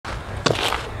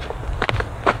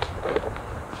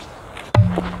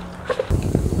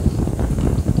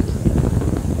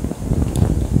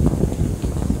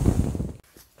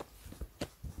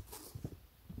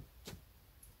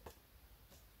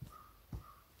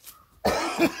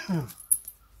He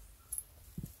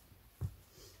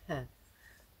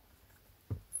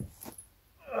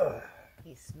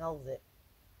smells it.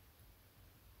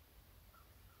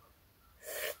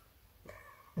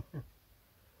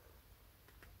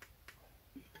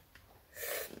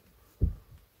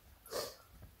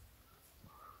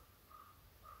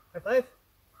 High five.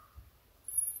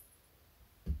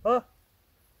 Oh,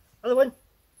 other one.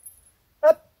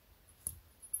 Up.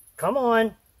 Come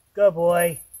on. Good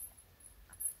boy.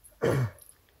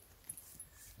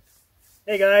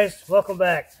 Hey guys, welcome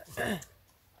back.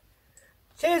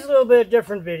 Today's a little bit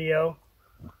different video.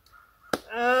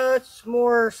 It's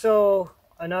more so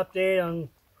an update on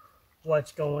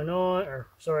what's going on,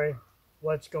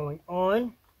 what's going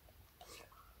on,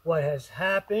 what has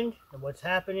happened, and what's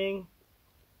happening,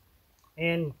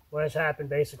 and what has happened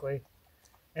basically,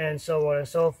 and so on and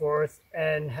so forth,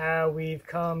 and how we've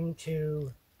come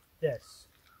to this.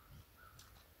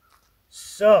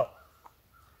 So,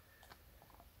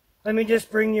 let me just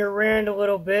bring you around a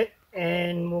little bit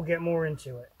and we'll get more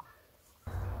into it.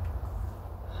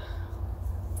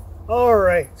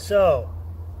 Alright, so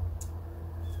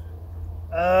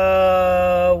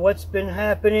what's been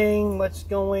happening, what's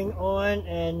going on,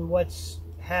 and what's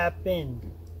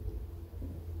happened.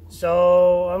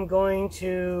 So I'm going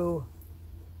to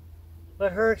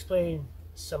let her explain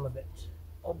some of it.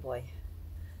 Oh boy.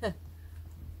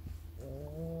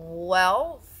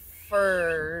 Well,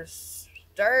 for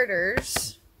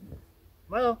starters,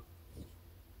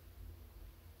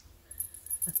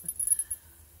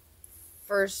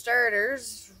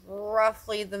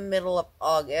 roughly the middle of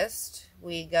August,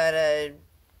 we got a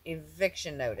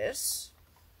eviction notice,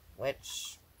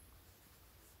 which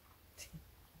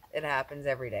it happens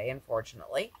every day,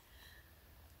 unfortunately.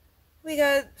 We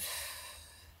got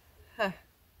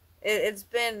it's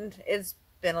been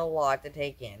a lot to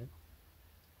take in.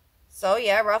 So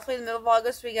yeah, roughly in the middle of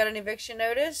August, we got an eviction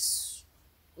notice.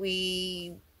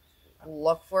 We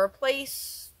looked for a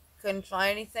place, couldn't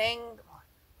find anything.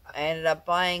 I ended up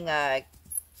buying a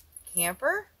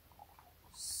camper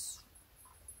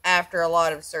after a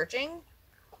lot of searching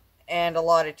and a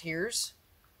lot of tears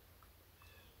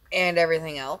and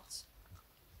everything else.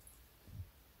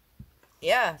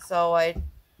 Yeah, so I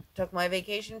took my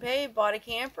vacation pay, bought a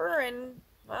camper, and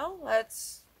well,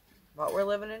 that's what we're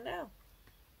living in now.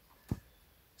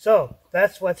 So,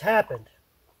 that's what's happened.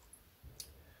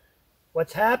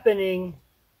 What's happening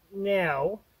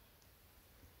now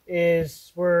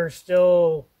is we're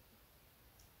still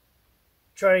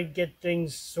trying to get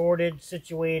things sorted,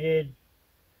 situated,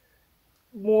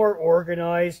 more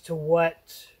organized to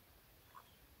what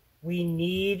we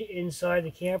need inside the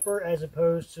camper as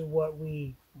opposed to what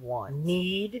we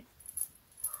need.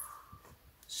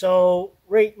 So,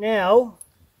 right now,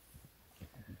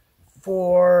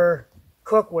 for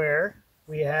cookware,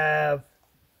 we have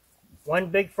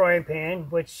one big frying pan,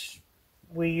 which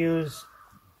we use,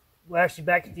 well, actually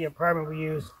back at the apartment we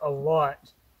use a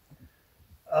lot.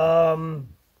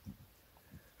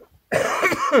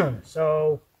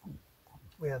 So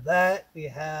we have that. We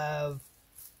have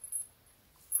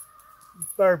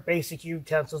our basic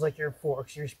utensils like your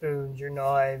forks, your spoons, your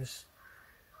knives.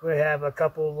 We have a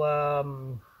couple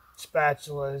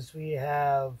spatulas. We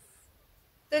have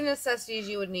the necessities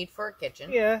you would need for a kitchen.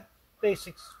 Yeah,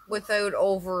 basics. Without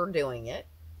overdoing it.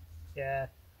 Yeah.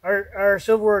 Our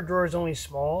silverware drawer is only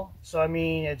small, so I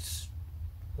mean it's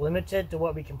limited to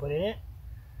what we can put in it.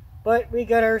 But we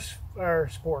got our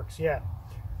sporks, yeah.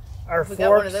 We got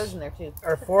one of those in there too.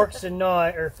 Our forks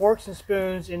and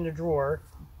spoons in the drawer.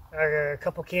 A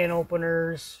couple can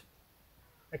openers,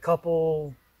 a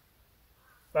couple,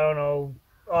 I don't know,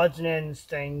 odds and ends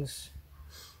things,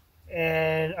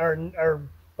 and our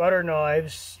butter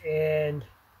knives and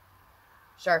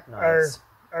sharp knives.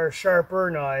 Our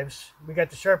sharper knives. We got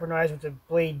the sharper knives with the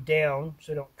blade down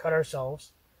so we don't cut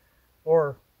ourselves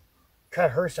or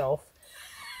cut herself.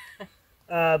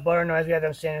 Butter knives, we have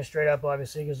them standing straight up,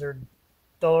 obviously, because they're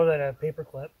duller than a paper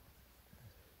clip.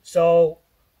 So,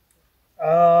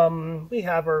 we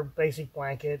have our basic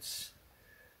blankets.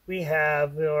 We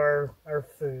have our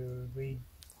food.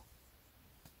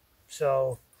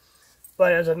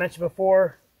 But as I mentioned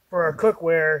before, for our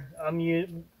cookware,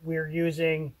 we're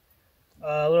using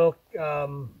a little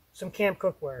some camp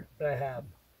cookware that I have.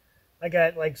 I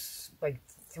got like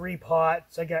 3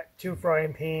 pots. I got 2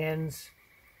 frying pans.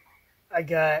 I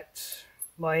got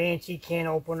my auntie can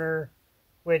opener,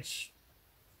 which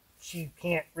she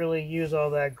can't really use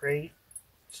all that great.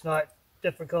 It's not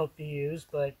difficult to use,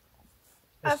 but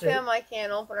I found my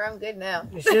can opener. I'm good now.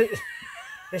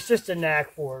 It's just a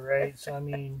knack for it, right? So I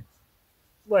mean,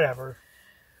 whatever.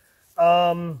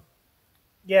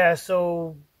 yeah,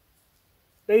 so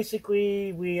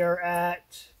basically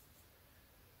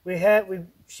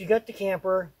she got the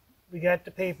camper, we got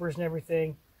the papers and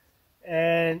everything,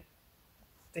 and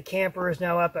the camper is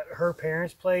now up at her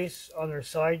parents' place on their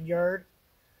side yard.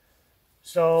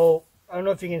 So I don't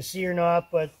know if you can see or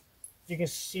not, but you can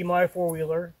see my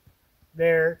four-wheeler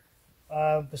there.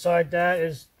 Beside that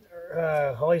is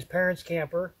Holly's parents'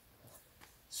 camper.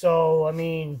 So I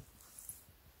mean,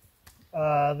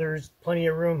 there's plenty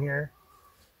of room here.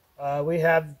 We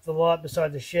have the lot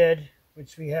beside the shed,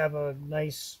 which we have a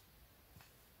nice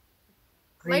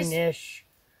greenish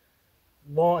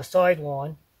side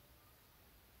lawn.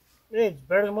 It's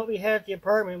better than what we had at the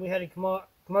apartment. We had to come out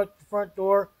the front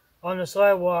door on the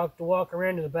sidewalk to walk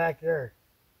around to the backyard.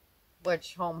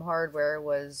 Which Home Hardware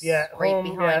was right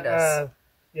behind us.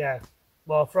 Yeah.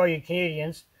 Well, for all you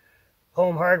Canadians,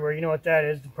 Home Hardware, you know what that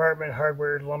is, department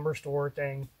hardware lumber store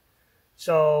thing.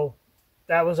 So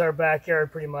that was our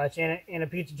backyard pretty much, and a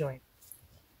pizza joint.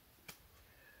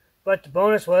 But the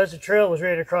bonus was the trail was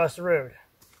right across the road.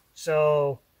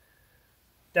 So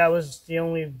that was the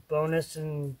only bonus,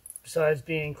 and besides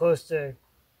being close to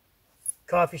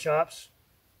coffee shops,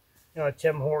 you know,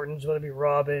 Tim Hortons, whether it be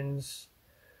Robbins,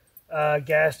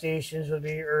 gas stations, whether it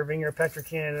be Irving or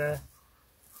Petro-Canada,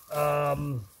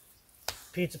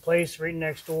 pizza place right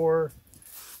next door,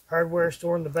 hardware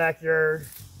store in the backyard,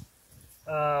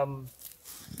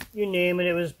 you name it,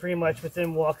 it was pretty much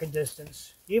within walking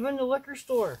distance. Even the liquor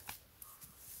store.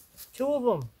 2 of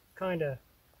them, kind of.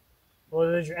 Well,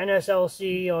 there's your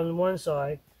NSLC on one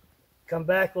side. Come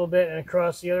back a little bit, and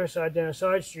across the other side, down a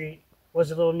side street,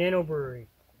 was a little nano brewery.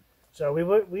 So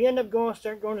we end up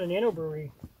start going to the nano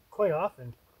brewery quite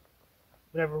often,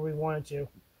 whenever we wanted to.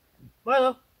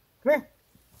 Milo, come here.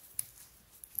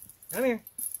 Come here.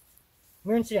 Come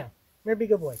here and sit down. Come here, be a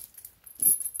good boy.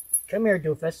 Come here,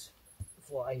 doofus.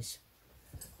 Flies.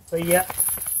 But yeah,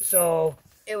 so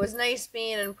it was nice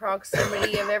being in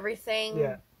proximity of everything.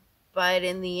 Yeah. But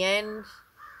in the end,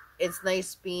 it's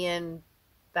nice being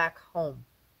back home.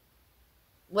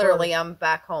 Literally, I'm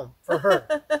back home. For her.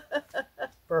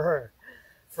 For her.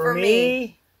 For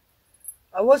me,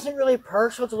 I wasn't really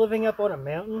partial to living up on a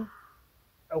mountain,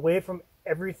 away from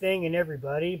everything and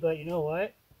everybody, but you know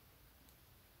what?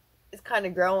 It's kind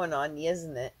of growing on you,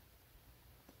 isn't it?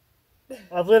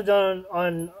 I've lived on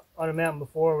a mountain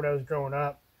before when I was growing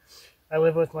up. I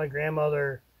lived with my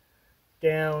grandmother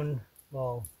down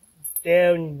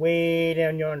way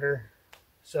down yonder.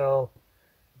 So,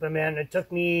 but man, it took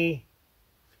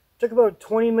about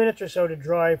 20 minutes or so to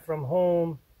drive from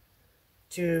home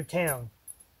to town.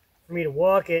 For me to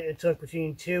walk it, it took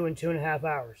between 2 and 2.5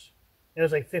 hours. It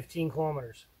was like 15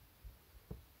 kilometers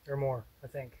or more, I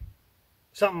think.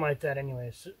 Something like that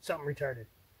anyways. Something retarded.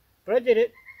 But I did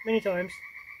it many times.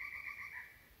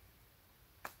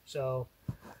 So,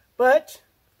 but,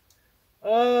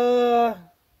 what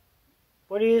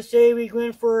do you say we go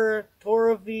in for a tour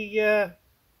of the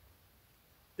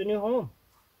new home?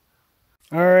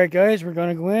 Alright guys, we're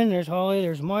going to go in. There's Holly,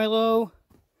 there's Milo.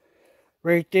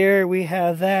 Right there, we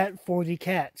have that for the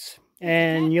cats.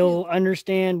 And you'll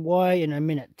understand why in a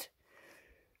minute.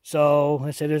 So,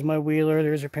 I said there's my wheeler,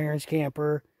 there's her parents'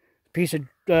 camper. Piece of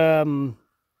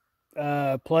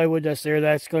plywood that's there,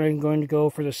 that's going to go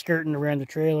for the skirting around the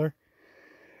trailer.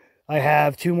 I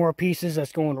have 2 more pieces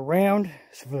that's going around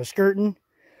for the skirting.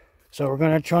 So we're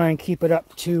going to try and keep it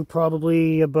up to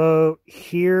probably about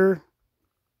here.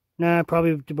 Nah,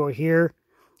 probably about here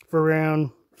for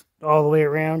around, all the way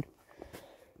around.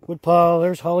 Woodpile,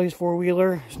 there's Holly's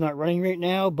 4-wheeler. It's not running right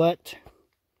now, but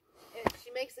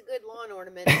she makes a good lawn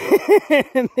ornament.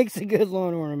 It makes a good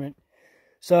lawn ornament.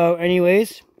 So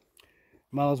anyways,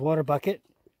 Milo's water bucket.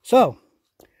 So,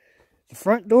 the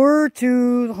front door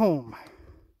to the home.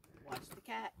 Watch the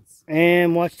cats.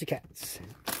 And watch the cats.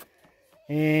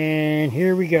 And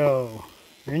here we go.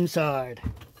 We're inside.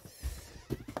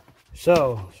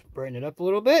 So, let's brighten it up a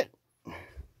little bit.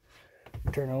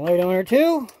 Turn the light on her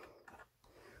too.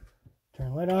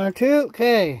 Turn the light on her too.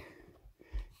 Okay.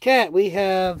 Cat, we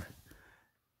have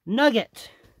Nugget.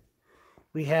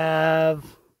 We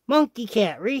have Monkey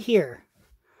Cat right here.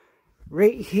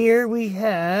 Right here we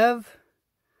have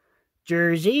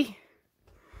Jersey.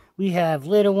 We have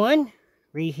Little One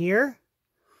right here.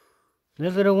 The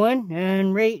little one.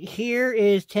 And right here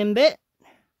is Timbit.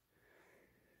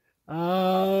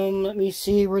 Let me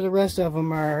see where the rest of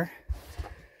them are.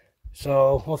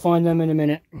 So we'll find them in a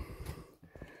minute.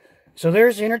 So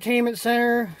there's the entertainment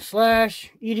center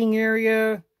 / eating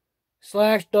area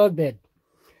 / dog bed.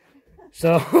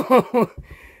 So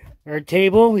our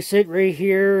table, we sit right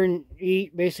here and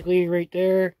eat basically right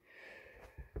there.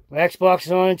 My Xbox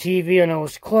is on the TV. I know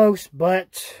it's close,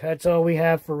 but that's all we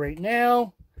have for right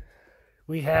now.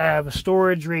 We have a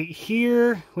storage right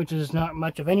here, which is not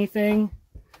much of anything.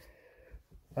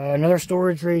 Another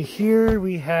storage right here.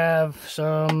 We have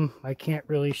some, I can't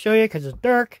really show you because it's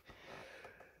dark.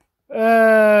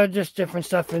 Just different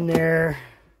stuff in there.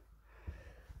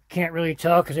 Can't really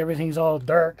tell because everything's all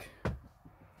dark.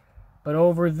 But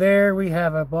over there we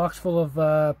have a box full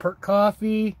of Perk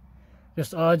coffee.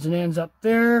 Just odds and ends up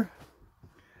there.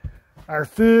 Our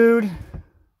food.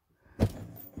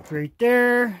 Right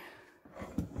there.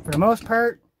 For the most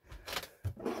part.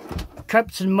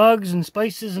 Cups and mugs and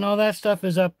spices and all that stuff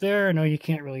is up there. I know you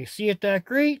can't really see it that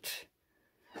great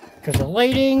because of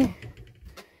lighting.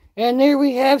 And there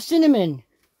we have Cinnamon.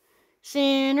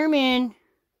 Cinnamon.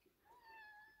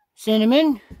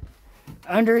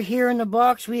 Under here in the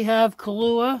box we have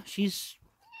Kahlua. She's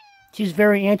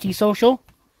very antisocial.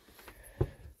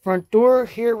 Front door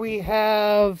here we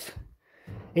have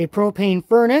a propane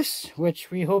furnace,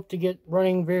 which we hope to get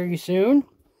running very soon.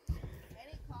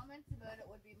 Any comments about it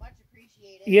would be much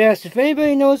appreciated. Yes, if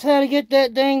anybody knows how to get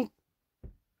that dang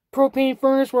propane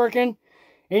furnace working,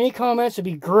 any comments would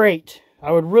be great.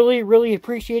 I would really, really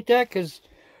appreciate that because,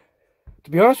 to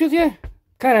be honest with you,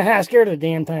 kind of half scared of the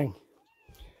damn thing.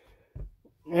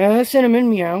 Cinnamon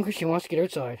meowing because she wants to get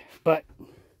outside. But,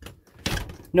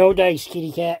 no dice,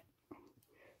 kitty cat.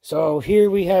 So, here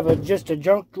we have just a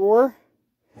junk drawer.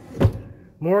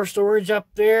 More storage up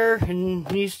there. And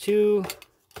these two.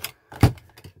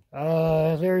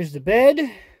 There's the bed.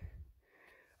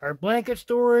 Our blanket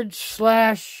storage /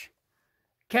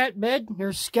 cat bed.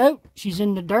 There's Scout. She's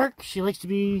in the dark. She likes to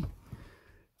be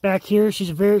back here.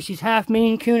 She's half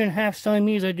Maine Coon and half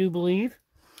Siamese, I do believe.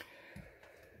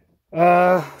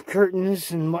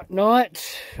 Curtains and whatnot.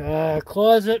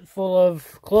 Closet full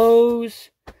of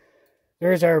clothes.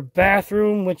 There's our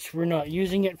bathroom, which we're not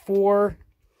using it for.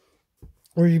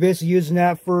 We're basically using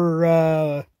that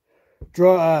for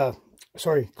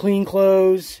clean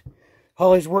clothes,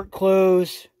 Holly's work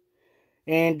clothes,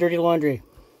 and dirty laundry.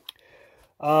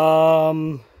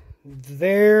 There,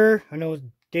 I know it's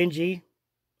dingy.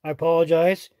 I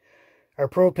apologize. Our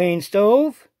propane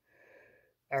stove,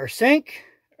 our sink,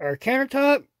 our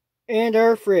countertop, and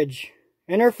our fridge.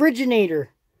 And our Friginator.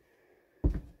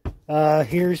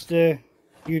 Here's the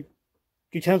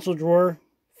utensil drawer.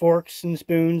 Forks and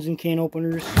spoons and can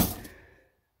openers.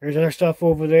 There's other stuff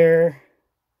over there.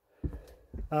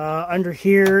 Under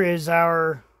here is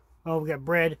our... Oh, we got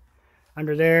bread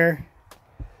under there.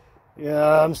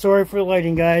 Yeah, I'm sorry for the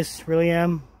lighting, guys. Really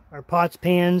am. Our pots,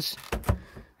 pans,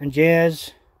 and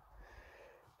jazz.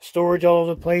 Storage all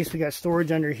over the place. We got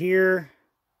storage under here.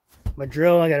 My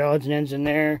drill, I got odds and ends in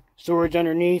there. Storage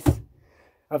underneath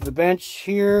of the bench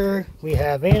here. We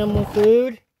have animal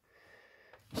food.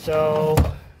 So,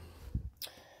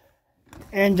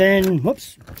 and then,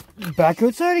 whoops, back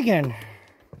outside again.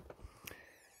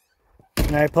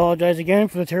 And I apologize again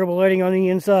for the terrible lighting on the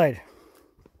inside.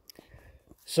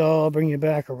 So, I'll bring you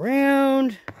back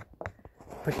around.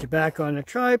 Put you back on the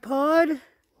tripod.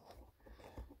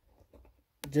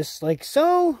 Just like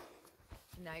so.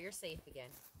 Now you're safe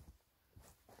again.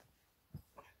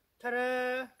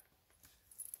 Ta-da!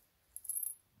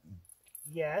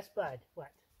 Yes, bud.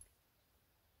 What?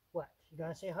 What? You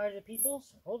gonna say hi to the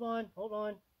peoples? Hold on, hold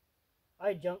on.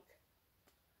 Hi, junk.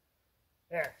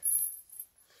 There.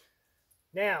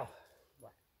 Now,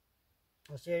 what?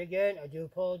 I'll say it again. I do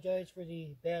apologize for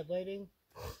the bad lighting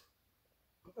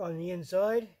on the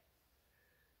inside.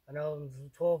 I know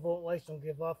 12-volt lights don't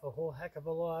give off a whole heck of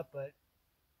a lot, but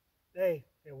hey,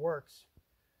 it works.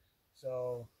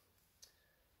 So,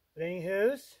 but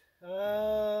anywho's,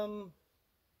 I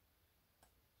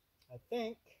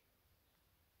think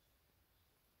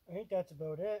that's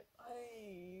about it.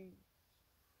 I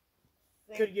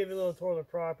could give you a little tour of the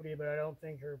property, but I don't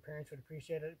think her parents would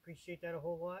appreciate that a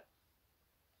whole lot.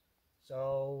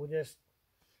 So we'll just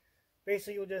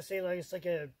say like it's like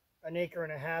an acre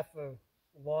and a half of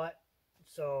lot.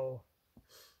 So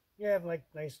you have like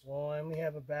nice lawn. We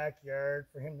have a backyard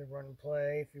for him to run and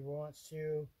play if he wants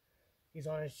to. He's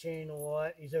on his chain a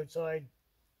lot. He's outside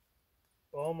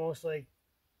almost like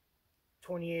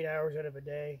 28 hours out of a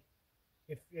day,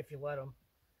 if you let him.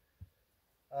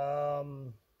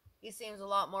 He seems a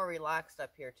lot more relaxed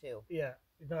up here too. Yeah,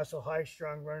 he's not so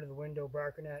high-strung, running to the window,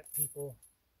 barking at people.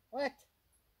 What?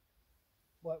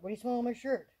 What are you smelling on my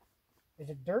shirt? Is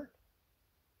it dirt?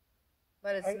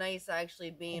 But it's nice actually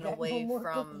being away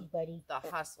from cookies, the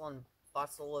hustle and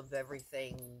bustle of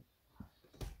everything.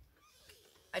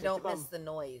 I don't miss the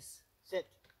noise. Sit.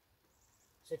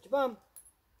 Sit your bum.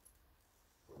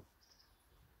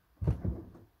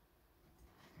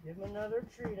 Give him another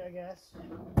treat, I guess.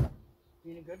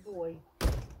 Being a good boy.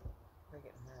 Break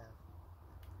it in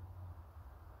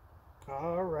half.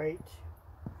 All right.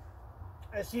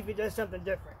 Let's see if he does something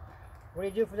different. What do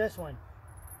you do for this one?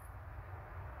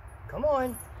 Come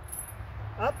on.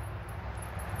 Up.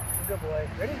 Good boy.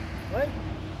 Ready? 1,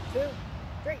 2,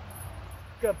 3.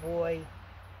 Good boy.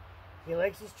 He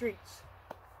likes his treats.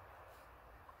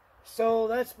 So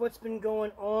that's what's been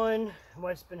going on,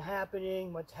 what's been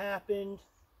happening, what's happened,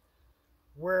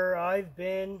 where I've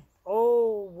been.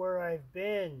 Oh, where I've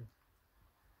been.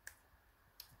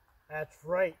 That's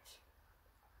right.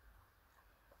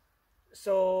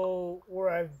 So, where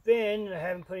I've been, I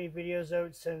haven't put any videos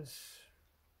out since,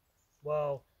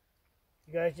 well,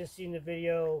 you guys just seen the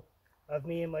video of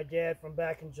me and my dad from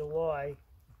back in July.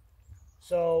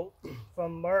 So,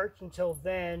 from March until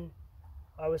then,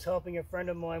 I was helping a friend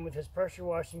of mine with his pressure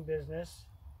washing business.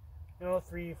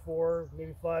 3, 4,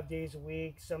 maybe 5 days a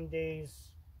week, some days,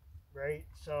 right?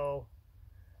 So,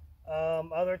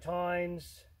 other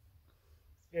times,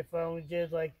 if I only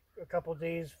did like a couple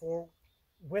days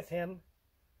with him,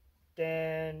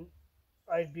 then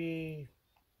I'd be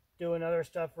doing other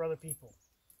stuff for other people.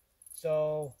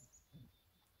 So,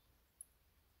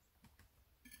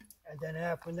 and then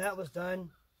when that was done,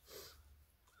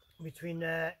 between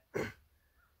that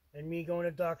and me going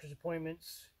to doctor's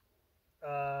appointments,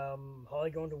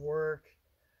 Holly going to work,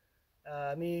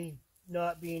 me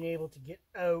not being able to get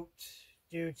out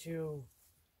due to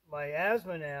my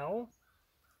asthma now,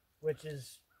 which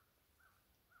is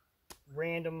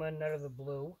random and out of the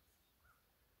blue.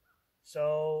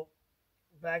 So,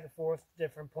 back and forth,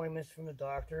 different appointments from the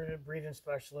doctor, the breathing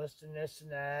specialist, and this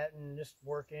and that, and just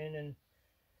working,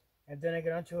 and then I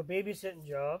got onto a babysitting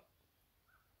job.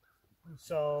 And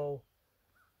so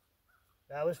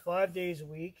that was 5 days a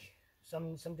week.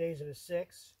 Some days it was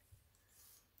 6.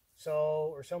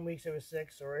 So, or some weeks it was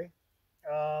 6. Sorry.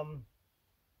 I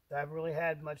haven't really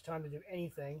had much time to do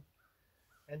anything.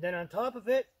 And then on top of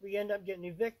it, we end up getting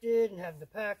evicted and having to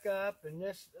pack up, and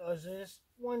this was just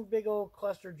one big old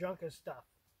cluster junk of stuff.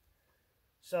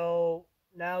 So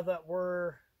now that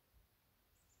we're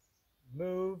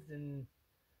moved and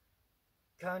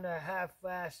kind of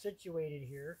half-assed situated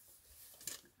here,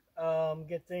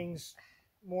 get things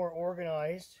more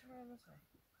organized.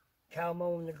 Cow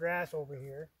mowing the grass over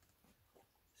here,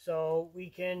 so we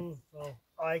can, well,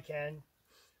 I can,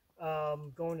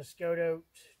 going to scout out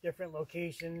different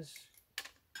locations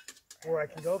where I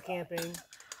can go camping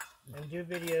and do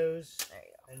videos,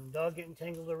 and dog getting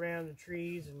tangled around the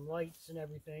trees and lights and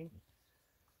everything.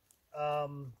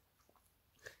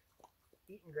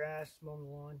 Eating grass, mowing the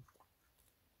lawn,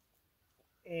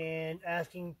 and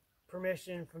asking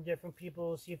permission from different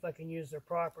people to see if I can use their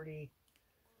property,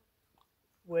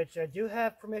 which I do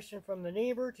have permission from the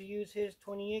neighbor to use his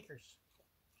 20 acres.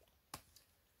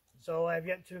 So I've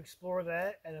yet to explore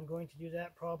that, and I'm going to do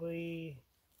that probably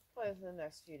within the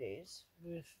next few days.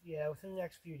 Within the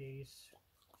next few days.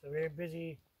 So very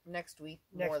busy. Next week,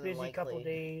 next more than busy likely. Couple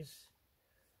days.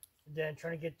 And then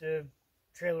trying to get the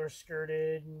trailer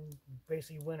skirted and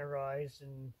basically winterized,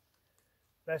 and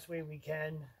best way we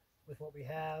can with what we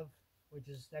have, which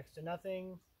is next to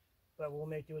nothing, but we'll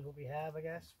make do with what we have, I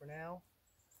guess, for now.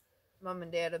 Mom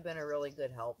and Dad have been a really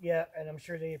good help. Yeah, and I'm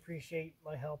sure they appreciate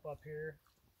my help up here,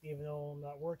 even though I'm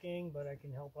not working, but I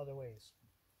can help other ways.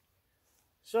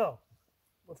 So,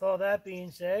 with all that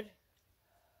being said,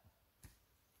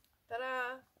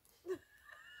 ta-da!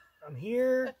 I'm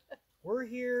here. We're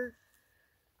here.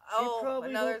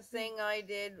 Another thing I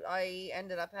did, I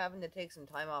ended up having to take some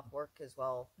time off work as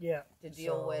well. Yeah. To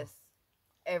deal with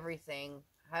everything.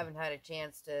 I haven't had a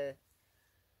chance to...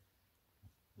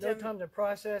 No time to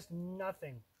process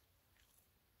nothing.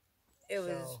 It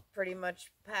was pretty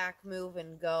much pack, move,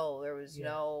 and go. There was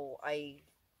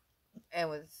and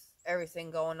with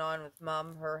everything going on with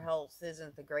Mom, her health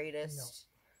isn't the greatest. No.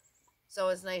 So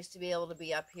it's nice to be able to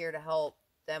be up here to help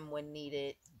them when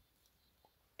needed.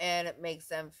 And it makes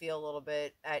them feel a little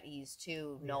bit at ease,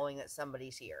 too, knowing that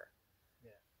somebody's here.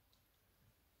 Yeah.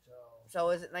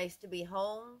 So is it nice to be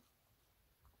home?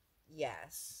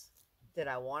 Yes. Did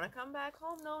I want to come back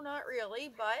home? No, not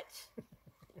really. But,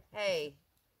 hey,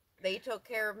 they took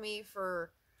care of me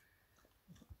for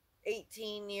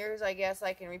 18 years. I guess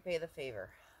I can repay the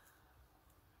favor.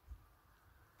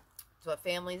 It's what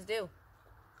families do.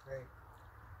 Right.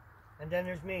 And then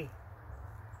there's me.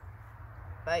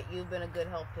 But you've been a good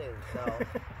help too, so. So,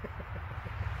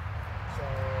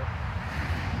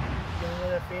 the only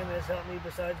other family that's helped me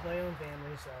besides my own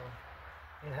family, so.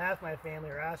 And half my family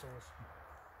are assholes.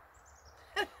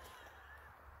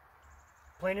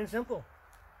 Plain and simple.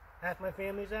 Half my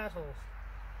family's assholes.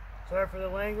 Sorry for the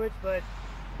language, but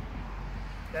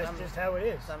that's just how it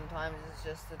is. Sometimes it's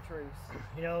just the truth.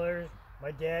 You know, there's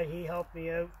my dad. He helped me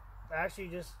out. Actually,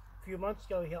 just a few months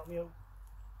ago, he helped me out.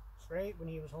 Right when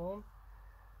he was home.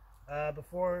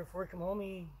 Before he come home,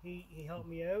 he helped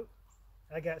me out.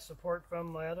 I got support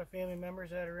from my other family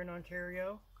members that are in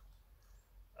Ontario.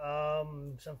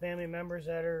 Some family members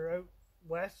that are out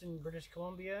west in British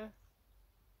Columbia.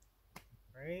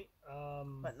 Right.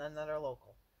 But none that are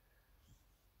local.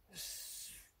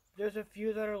 There's a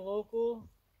few that are local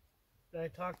that I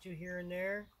talk to here and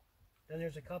there. Then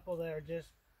there's a couple that are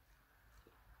just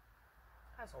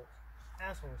assholes.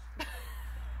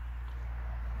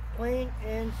 Plain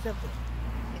and simple.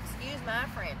 Excuse my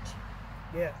French.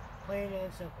 Yeah, plain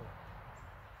and simple.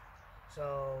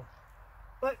 So,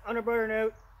 but on a brighter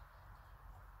note,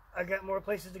 I got more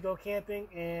places to go camping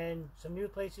and some new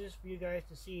places for you guys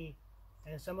to see.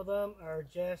 And some of them are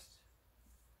just...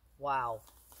 Wow.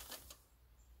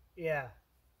 Yeah.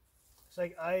 It's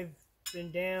like I've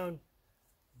been down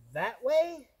that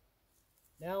way.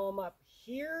 Now I'm up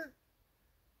here.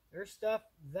 There's stuff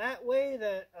that way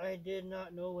that I did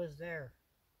not know was there.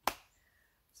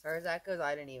 As far as that goes,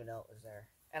 I didn't even know it was there.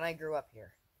 And I grew up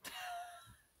here.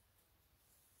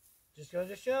 Just goes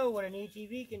to show what an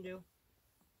ATV can do.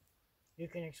 You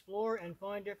can explore and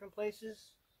find different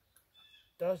places.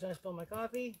 Doug's gonna spill my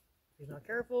coffee. If he's not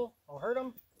careful, I'll hurt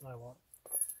him. No, I won't.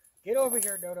 Get over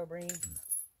here, Dodo Brain.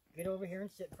 Get over here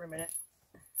and sit for a minute.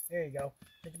 There you go.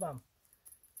 Hit your bum.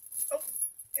 Oh,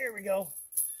 there we go.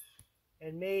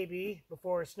 And maybe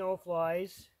before snow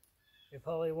flies, if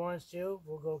Holly wants to,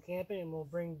 we'll go camping and we'll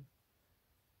bring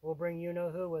you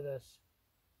know who with us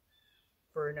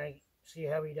for a night. See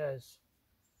how he does.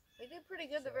 We did pretty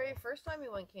good the very first time we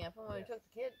went camping when we took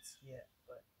the kids. Yeah,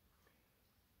 but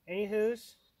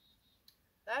anywho's,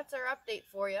 that's our update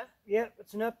for you. Yep,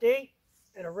 it's an update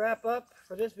and a wrap up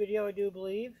for this video, I do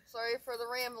believe. Sorry for the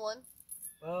rambling.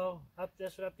 Well,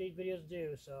 that's what update videos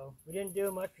do. So we didn't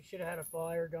do much. We should have had a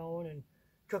fire going and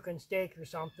cooking steak or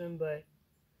something, but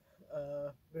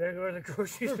we gotta go to the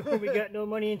grocery store. We got no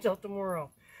money until tomorrow.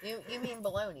 You mean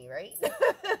bologna, right?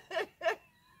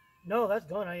 No, that's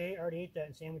gone. I already ate that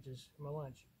in sandwiches for my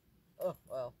lunch. Oh,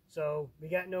 well. So we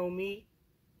got no meat.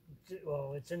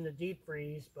 Well, it's in the deep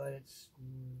freeze, but it's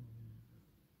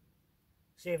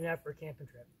saving that for a camping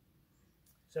trip.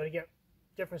 So to get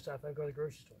different stuff, I go to the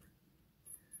grocery store.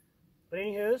 But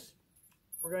anywho's,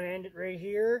 we're going to end it right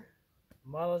here.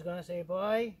 Malo's going to say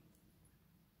bye.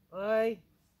 Bye.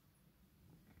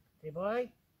 Say bye.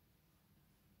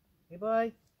 Say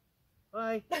bye.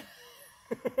 Bye.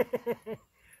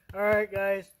 All right,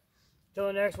 guys. Till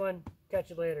the next one. Catch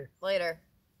you later. Later.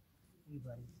 You,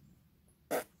 buddy.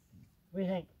 What do you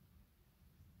think?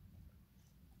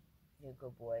 You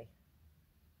good boy.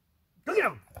 Look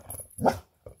at him!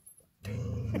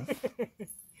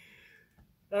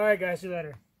 All right, guys. See you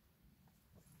later.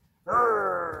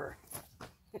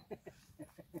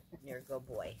 You're a good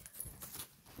boy.